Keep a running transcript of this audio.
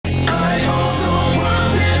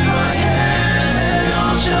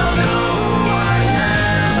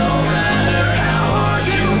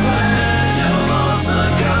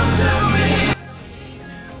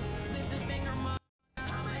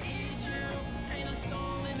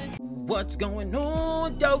What's going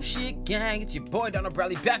on, dope shit gang? It's your boy Darrnell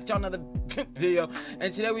Bradley back to another video,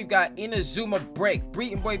 and today we've got INAZUMA Break,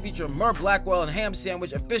 Breeton Boi featuring Mir Blackwell and Ham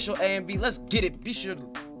Sandwich, official AMV. Let's get it. Be sure to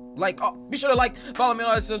like, follow me on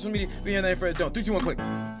all the social media. Be your name for it. Don't 3, 2, 1, click.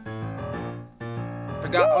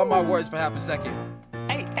 Forgot all my words for half a second.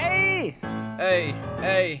 Hey.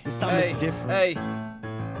 This time is different. Hey.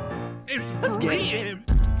 It's Breeton.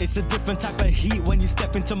 It's a different type of heat when you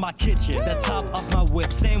step into my kitchen. The top off my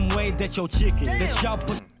whip, same way that your chicken. That y'all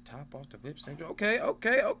push. Top off the whip, same. Okay.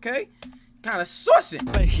 Kind of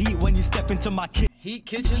saucing. The heat when you step into my kitchen. Heat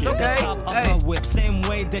kitchens, okay. The top off my whip, same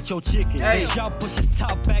way that your chicken. That y'all push his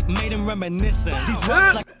top back, made him reminiscent. These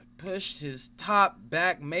rocks like pushed his top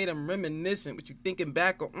back, made him reminiscent. What you thinking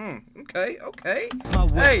back on? Okay. my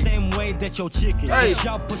whip, same way that your chicken.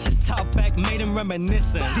 Y'all push his top back, made him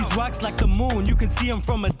reminiscent. These rocks like the moon, you can see them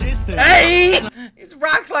from a distance. These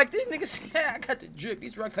rocks like these niggas. Yeah, I got the drip.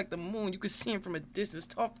 These rocks like the moon, you can see him from a distance.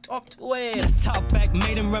 Talk to it. His top back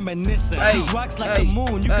made him reminiscent. These rocks like the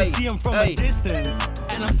moon, you can see him from a distance.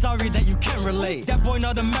 And I'm sorry that you can't relate. That boy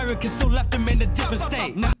not American, still left him in a different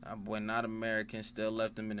state. That boy not American, still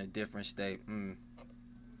left him in a different state.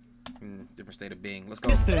 Different state of being. Let's go.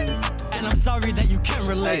 And I'm sorry that you can't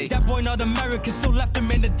relate. That boy not American, still left him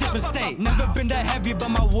in a different state. Never been that heavy, but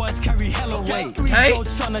my words carry hella weight. Three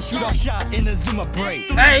goals trying to shoot a shot in the Zuma break.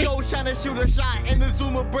 Three goals trying to shoot a shot in the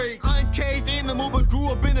Zuma break. Uncaged in the move, but grew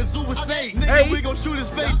up in a zoo with snakes. Nigga, we gon' shoot his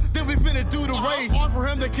face, then we finna do the race. Offer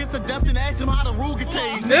him the kiss of death and ask him how the Ruger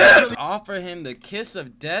tastes. Offer him the kiss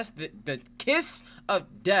of death, the kiss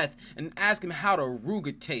of death, and ask him how the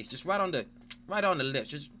Ruger tastes. Just right on the lips.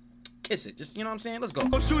 Just kiss it. Just, you know what I'm saying? Let's go.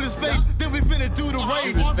 Shoot his face, then we finna do the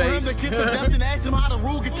race. Offer him the kiss of death and ask him how the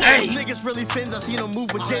Ruger tastes. Niggas really fins, I seen him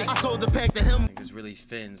move with Jake. I sold the pack to him. Niggas really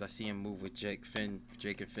fins, I see him move with Jake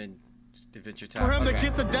and Finn. Adventure time. For him the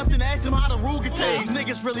kiss of death and ask him how the Ruger tastes.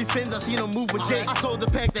 Niggas really fins, I seen him move with Jake. I sold the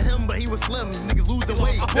pack to him, but he was slim. Niggas losing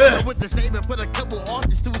weight. I pulled up with the saber, put a couple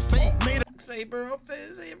artists to his face. Made Saber,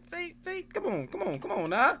 fate. Come on,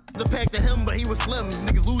 nah. The pack to him, but he was slim.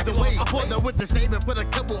 Niggas losing weight. I pulled up with the saber, put a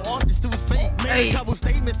couple artists to his face. Made a couple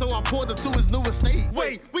statements, so I pulled up to his new estate.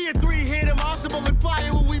 Wait, we in 3 hit him optimal and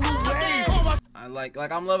fire when we move with A's. I like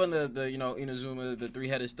I'm loving the you know, INAZUMA, the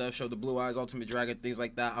 3-headed stuff, show the blue eyes, ultimate dragon, things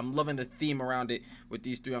like that. I'm loving the theme around it with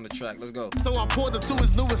these 3 on the track. Let's go. So I pulled up to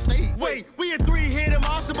his new estate. Wait, we in 3 hit him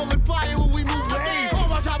optimal and fire when we move with A's.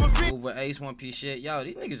 Move with Ace, 1-piece shit. Yo,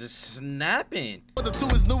 these niggas is snapping. Pulled up to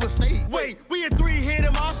his new estate. Wait, we in 3 hit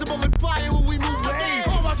him optimal and fire when we move with A's.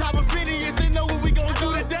 All my top of Phineas and know what we gon'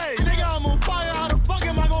 do today. Nigga, I'm on fire. How the fuck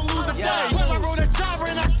am I gon' lose a day? Well, I rode a chopper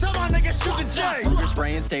and I tell my nigga shoot the J.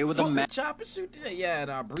 Spray and stay with the man. Chopper shoot today. Yeah,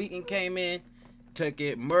 nah, Breeton came in, took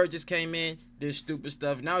it. Mer just came in, did stupid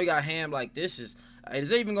stuff. Now we got Ham. Like, this is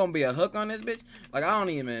there even gonna be a hook on this bitch? Like, I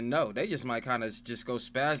don't even know. They just might kind of just go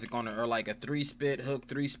spastic on it, or like a 3-spit hook,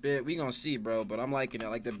 3-spit. We gonna see, bro. But I'm liking it.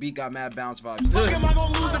 Like, the beat got mad bounce vibes. Fuck am I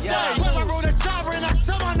gonna lose a day? Well, I rode a chopper and I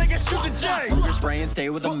tell my nigga shoot the J. Spray and stay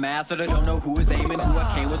with the mask, so they don't know who is aiming, who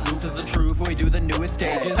I came with. Loops is the truth when we do the newest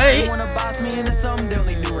stages. They wanna box me into something, they'll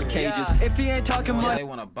need newer cages. If he ain't talking money, they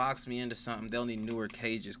wanna box me into something, they'll need newer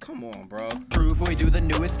cages. Come on, bro. Truth when we do the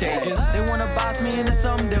newest stages. They wanna box me into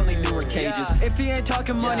something, they'll need newer cages. If he ain't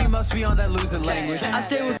talking money, must be on that loser language. I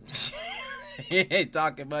stay with he ain't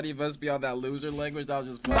talking money, must be on that loser language. That was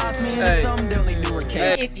just funny. Box me into something, they'll need newer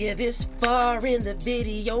cages. If you're this far in the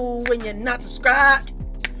video and you're not subscribed,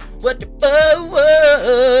 what the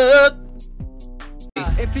fuck?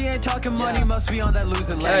 If he ain't talking money, must be on that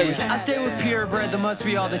loser language. I stay with purebred, that must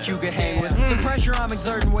be all that you can hang with. The pressure I'm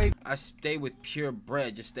exerting way. I stay with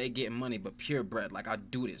purebred, just stay getting money, but purebred. Like, I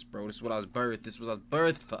do this, bro. This is what I was birthed. This was what I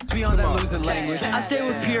was birthed for. Be on that loser language. I stay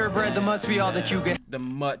with purebred, that must be all that you can. The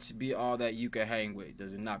mutts be all that you can hang with.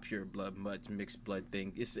 Does it not pure blood, mutts, mixed blood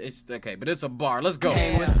thing? It's okay, but it's a bar. Let's go.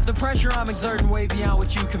 Hang with. The pressure I'm exerting way beyond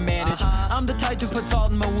what you can manage. I'm the type to put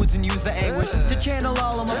salt in my wounds and use the anguish to channel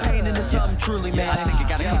all of my pain into something truly man. I think I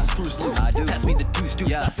got a couple screws loose. I do. Pass me the deuce.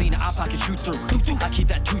 I seen an I can shoot through. I keep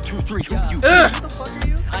that 2-2-3. Who you? Who the fuck are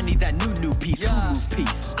you? I need that new piece. Who move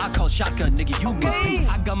piece? I call shotgun, nigga. You move piece.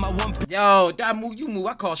 I got my 1 piece. Yo, that move you move.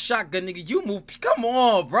 I call shotgun, nigga. You move. Come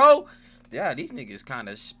on, bro. Yeah, these niggas kind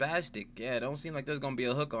of spastic. Yeah, don't seem like there's gonna be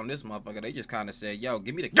a hook on this motherfucker. They just kind of said, yo,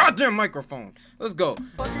 give me the goddamn microphone. Let's go.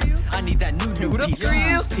 I need that new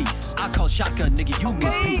piece. I call shotgun, nigga. You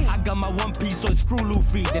move piece. I got my 1 piece, so screw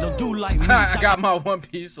Luffy. They don't do like me. I got my 1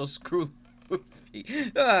 piece, so screw Luffy.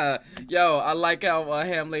 Yo, I like how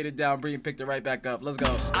Ham laid it down. Breeton picked it right back up. Let's go.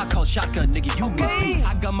 I call shotgun, nigga. You move piece.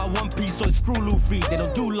 I got my 1 piece, so screw Luffy. They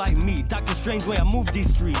don't do like me. Dr. Strange way I move these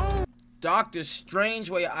streets. Doctor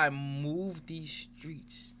Strange way I move these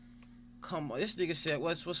streets. Come on, this nigga said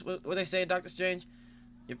what they say, Doctor Strange?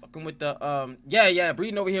 You're fucking with the yeah,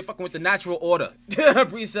 Breeton over here fucking with the natural order.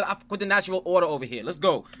 Breeton said I fuck with the natural order over here. Let's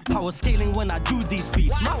go. Power scaling when I do these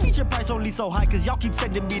beats. My feature price only so high cause y'all keep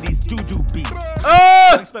sending me these doo-doo beats.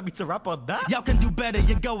 You expect me to rap on that? Y'all can do better,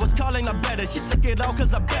 your girl was calling her better. She took it all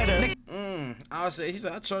cause I'm better. I'll say, he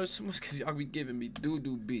said I charge so much cause y'all be giving me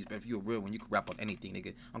doo-doo beats. But if you're a real one, you can rap on anything, nigga.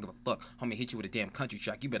 I don't give a fuck. Homie hit you with a damn country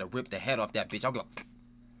track. You better rip the head off that bitch. I'll go.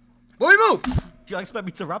 Where we move? Y'all expect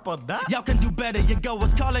me to rap on that? Y'all can do better, your girl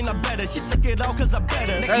was calling her better. She took it all cause I'm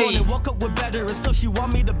better. Next morning woke up with better and so she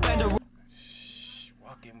want me to bend her.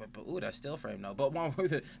 Walking with, ooh, that's still frame though. But one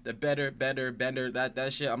with the better, that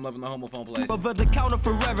shit. I'm loving the homophone place. Over the counter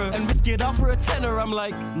forever and risk it all for a tenner. I'm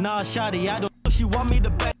like, nah, shawty, I don't know. She want me to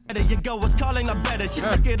better. Your girl was calling her better. She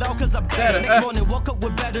took it all cause I'm better. Next morning woke up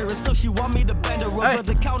with better and so she want me to bend her over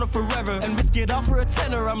the counter forever and risk it all for a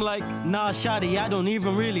tenner. I'm like, nah, shawty, I don't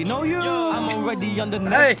even really know you. I'm already on the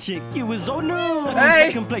next chick. You was so new.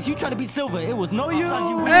 Second place, you try to be silver. It was no you.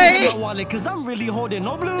 My wallet cause I'm really holding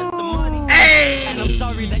no blue. It's the money. And I'm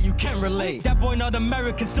sorry that you can't relate. That boy not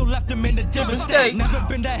American, still left him in a different state. Never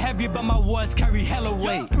been that heavy, but my words carry hella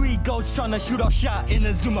weight. 3 goats trying to shoot off shot in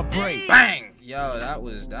a Zuma break. Bang! Yo, that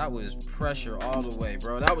was pressure all the way,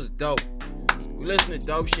 bro. That was dope. We listen to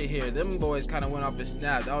dope shit here. Them boys kind of went off and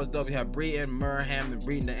snapped. That was dope. We had Breeton, Mir, Ham, and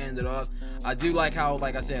Breeton to end it off. I do like how,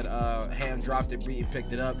 like I said, Ham dropped it, Breeton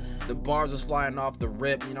picked it up. The bars was flying off the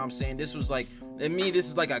rip. You know what I'm saying? This was like, in me, this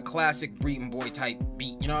is like a classic Breeton Boi type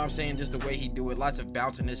beat. You know what I'm saying? Just the way he do it. Lots of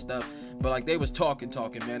bouncing his stuff. But like they was talking,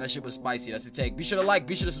 man. That shit was spicy. That's the take. Be sure to like,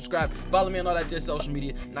 be sure to subscribe. Follow me on all that social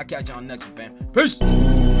media. And I'll catch you on the next one, fam. Peace.